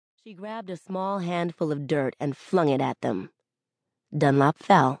She grabbed a small handful of dirt and flung it at them. Dunlop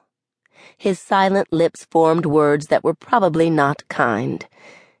fell. His silent lips formed words that were probably not kind.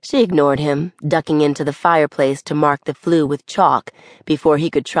 She ignored him, ducking into the fireplace to mark the flue with chalk before he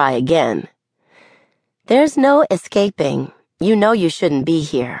could try again. "There's no escaping. You know you shouldn't be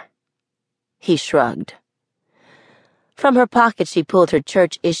here." He shrugged. From her pocket she pulled her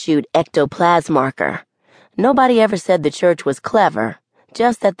church-issued ectoplasm marker. Nobody ever said the church was clever,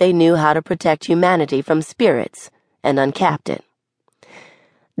 just that they knew how to protect humanity from spirits, and uncapped it.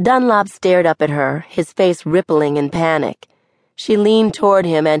 Dunlop stared up at her, his face rippling in panic. She leaned toward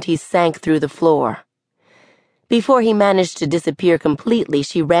him and he sank through the floor. Before he managed to disappear completely,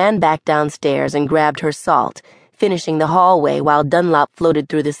 she ran back downstairs and grabbed her salt, finishing the hallway while Dunlop floated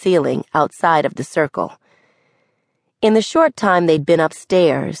through the ceiling outside of the circle. In the short time they'd been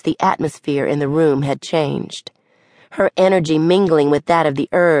upstairs, the atmosphere in the room had changed, her energy mingling with that of the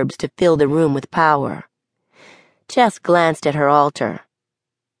herbs to fill the room with power. Chess glanced at her altar.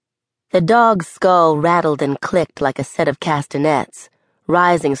 The dog's skull rattled and clicked like a set of castanets,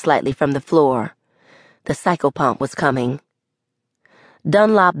 rising slightly from the floor. The psychopomp was coming.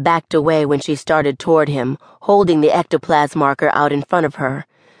 Dunlop backed away when she started toward him, holding the ectoplasm marker out in front of her.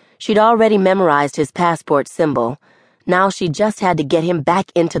 She'd already memorized his passport symbol. Now she just had to get him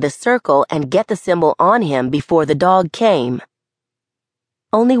back into the circle and get the symbol on him before the dog came.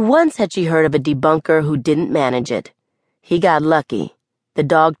 Only once had she heard of a debunker who didn't manage it. He got lucky. The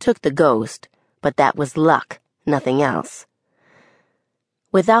dog took the ghost, but that was luck, nothing else.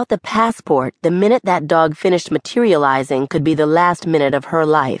 Without the passport, the minute that dog finished materializing could be the last minute of her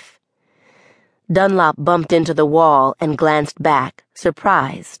life. Dunlop bumped into the wall and glanced back,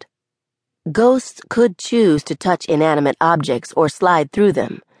 surprised. Ghosts could choose to touch inanimate objects or slide through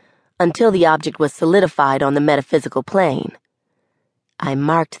them, until the object was solidified on the metaphysical plane. "I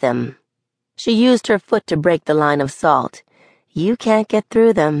marked them." She used her foot to break the line of salt. "You can't get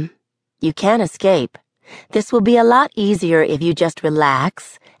through them. You can't escape. This will be a lot easier if you just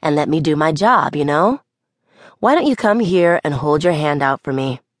relax and let me do my job, you know? Why don't you come here and hold your hand out for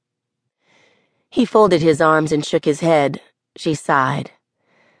me?" He folded his arms and shook his head. She sighed.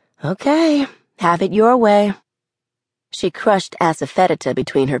 "Okay, have it your way." She crushed asafoetida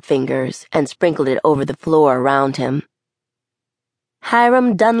between her fingers and sprinkled it over the floor around him.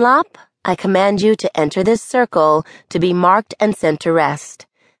 "Hiram Dunlop, I command you to enter this circle, to be marked and sent to rest.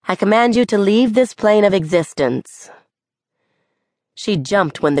 I command you to leave this plane of existence." She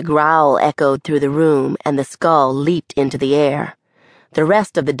jumped when the growl echoed through the room and the skull leaped into the air. The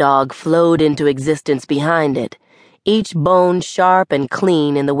rest of the dog flowed into existence behind it, each bone sharp and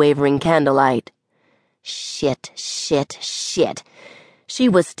clean in the wavering candlelight. Shit. She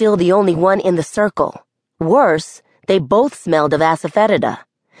was still the only one in the circle. Worse, they both smelled of asafoetida.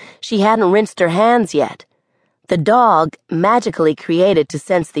 She hadn't rinsed her hands yet. The dog, magically created to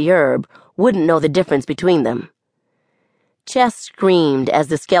sense the herb, wouldn't know the difference between them. Chess screamed as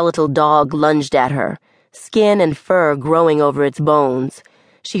the skeletal dog lunged at her, skin and fur growing over its bones.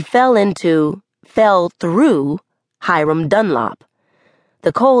 She fell through Hiram Dunlop.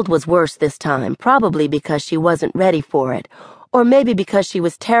 The cold was worse this time, probably because she wasn't ready for it, or maybe because she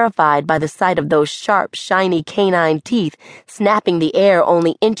was terrified by the sight of those sharp, shiny canine teeth snapping the air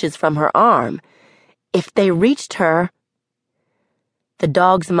only inches from her arm. If they reached her... The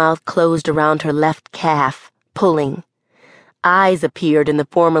dog's mouth closed around her left calf, pulling. Eyes appeared in the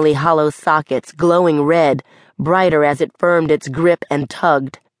formerly hollow sockets, glowing red, brighter as it firmed its grip and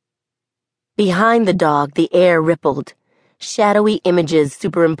tugged. Behind the dog, the air rippled. Shadowy images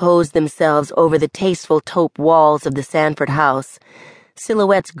superimposed themselves over the tasteful taupe walls of the Sanford house,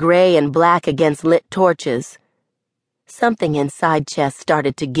 silhouettes gray and black against lit torches. Something inside Chess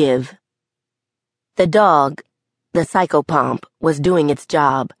started to give. The dog, the psychopomp, was doing its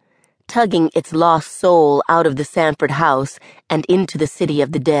job, tugging its lost soul out of the Sanford house and into the city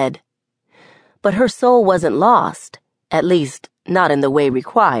of the dead. But her soul wasn't lost, at least not in the way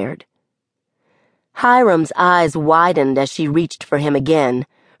required. Hiram's eyes widened as she reached for him again,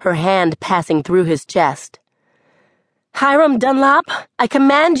 her hand passing through his chest. "Hiram Dunlop, I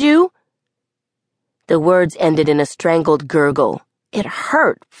command you!" The words ended in a strangled gurgle. It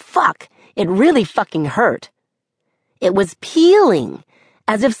hurt. Fuck! It really fucking hurt. It was peeling,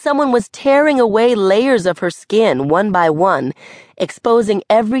 as if someone was tearing away layers of her skin one by one, exposing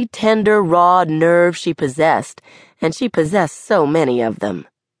every tender, raw nerve she possessed, and she possessed so many of them.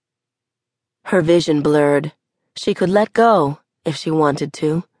 Her vision blurred. She could let go, if she wanted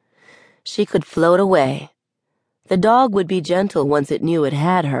to. She could float away. The dog would be gentle once it knew it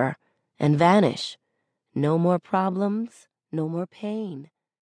had her, and vanish. No more problems, no more pain.